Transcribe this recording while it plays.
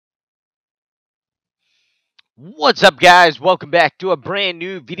What's up, guys? Welcome back to a brand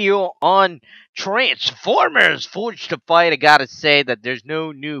new video on Transformers Forged to Fight. I gotta say that there's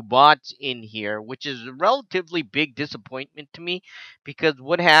no new bots in here, which is a relatively big disappointment to me because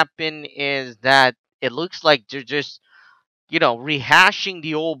what happened is that it looks like they're just, rehashing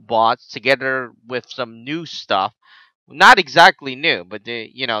the old bots together with some new stuff. Not exactly new, but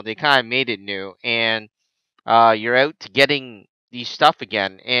they kind of made it new, and you're out to getting these stuff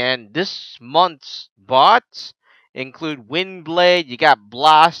again. And this month's bots include Windblade, you got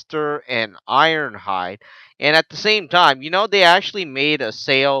Blaster, and Ironhide. And at the same time, they actually made a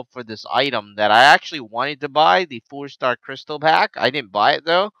sale for this item that I actually wanted to buy, the 4-star crystal pack. I didn't buy it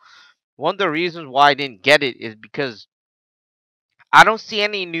though. One of the reasons why I didn't get it is because I don't see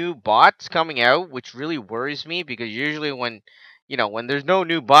any new bots coming out, which really worries me because usually when there's no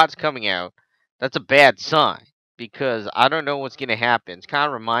new bots coming out, that's a bad sign because I don't know what's gonna happen. It kind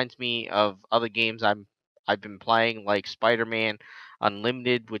of reminds me of other games I've been playing, like Spider-Man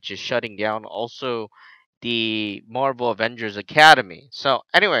Unlimited, which is shutting down. Also, the Marvel Avengers Academy. So,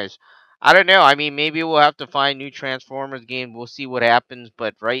 anyways, I don't know. I mean, maybe we'll have to find new Transformers game. We'll see what happens.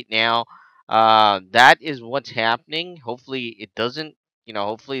 But right now, that is what's happening. Hopefully, it doesn't.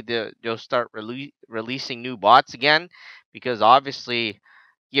 Hopefully they'll start releasing new bots again, because obviously,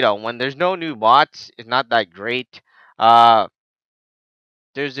 when there's no new bots, it's not that great. Uh,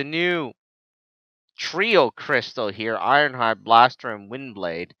 there's a new trio crystal here: Ironheart, Blaster, and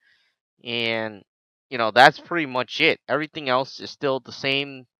Windblade, and that's pretty much it. Everything else is still the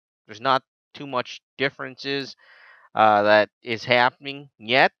same. There's not too much differences that is happening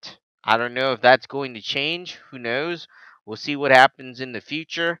yet. I don't know if that's going to change. Who knows? We'll see what happens in the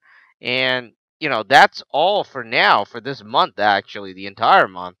future. And that's all for now for this month, actually, the entire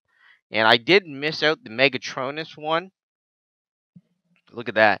month. And I did miss out the Megatronus one. Look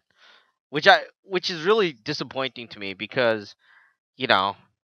at that. Which is really disappointing to me because, you know,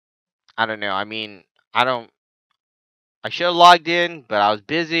 I don't know. I mean, I don't I should have logged in, but I was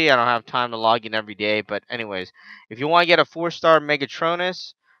busy. I don't have time to log in every day. But anyways, if you want to get a 4-star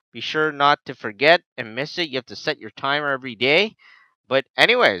Megatronus, be sure not to forget and miss it. You have to set your timer every day. But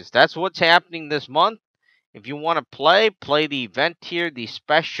anyways, that's what's happening this month. If you want to play the event here, the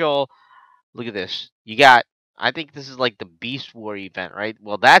special. Look at this. I think this is like the Beast War event, right?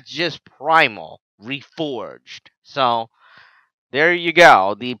 Well, that's just Primal Reforged. So there you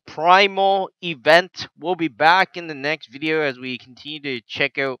go. The Primal event will be back in the next video as we continue to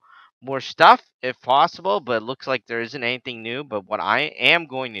check out more stuff if possible, but it looks like there isn't anything new. But what I am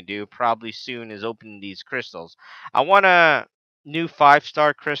going to do probably soon is open these crystals. I want a new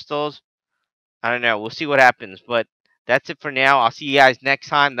 5-star crystals. I don't know. We'll see what happens. But that's it for now. I'll see you guys next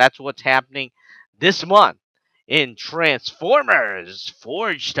time. That's what's happening this month in Transformers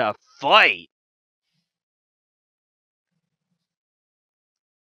Forged to Fight.